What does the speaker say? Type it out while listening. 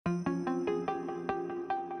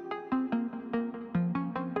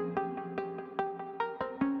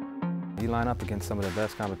You line up against some of the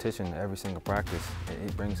best competition every single practice.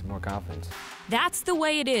 It brings more confidence. That's the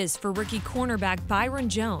way it is for rookie cornerback Byron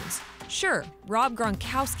Jones. Sure, Rob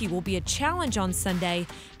Gronkowski will be a challenge on Sunday,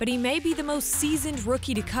 but he may be the most seasoned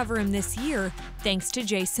rookie to cover him this year, thanks to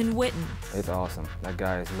Jason Witten. It's awesome. That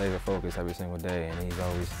guy is laser focused every single day, and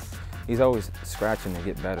he's always scratching to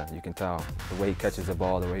get better. You can tell the way he catches the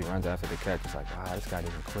ball, the way he runs after the catch. It's like, wow, this guy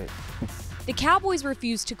doesn't quit. The Cowboys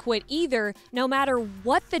refuse to quit either, no matter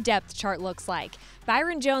what the depth chart looks like.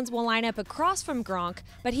 Byron Jones will line up across from Gronk,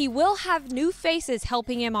 but he will have new faces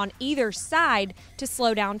helping him on either side to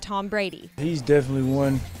slow down Tom Brady. He's definitely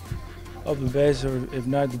one of the best, or if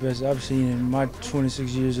not the best, I've seen in my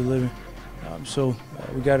 26 years of living. So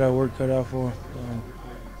we got our work cut out for him.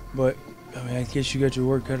 But I mean, I guess you got your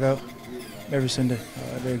work cut out every Sunday.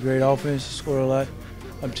 They're a great offense, score a lot,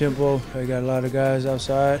 up tempo. They got a lot of guys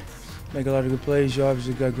outside, make a lot of good plays. You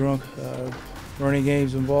obviously got Gronk, running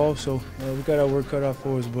games involved, so we got our work cut out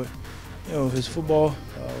for us. But you know, it's football.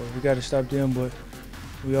 We got to stop them, but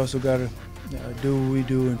we also got to do what we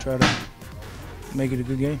do and try to make it a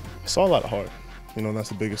good game. I saw a lot of heart. You know, that's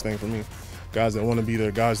the biggest thing for me. Guys that want to be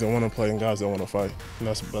there, guys that want to play, and guys that want to fight. And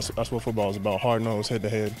that's what football is about: hard-nosed,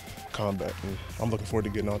 head-to-head combat. And I'm looking forward to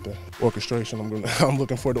getting out there. Orchestration. I'm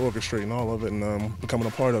looking forward to orchestrating all of it and becoming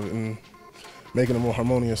a part of it and making it more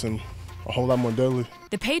harmonious and a whole lot more deadly.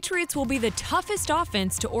 The Patriots will be the toughest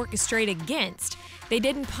offense to orchestrate against. They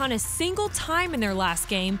didn't punt a single time in their last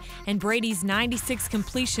game, and Brady's 96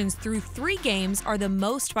 completions through 3 games are the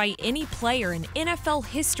most by any player in NFL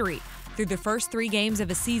history through the first 3 games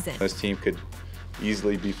of a season. This team could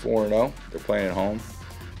easily be 4-0. They're playing at home.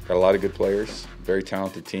 Got a lot of good players, very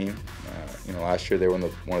talented team. Last year they were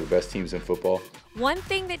one of the best teams in football. One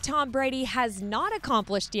thing that Tom Brady has not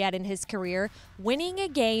accomplished yet in his career, winning a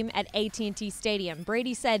game at AT&T Stadium.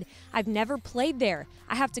 Brady said, "I've never played there.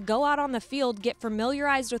 I have to go out on the field, get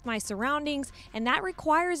familiarized with my surroundings, and that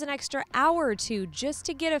requires an extra hour or 2 just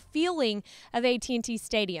to get a feeling of AT&T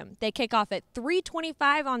Stadium." They kick off at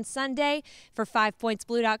 3:25 on Sunday. For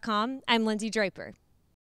 5pointsblue.com, I'm Lindsay Draper.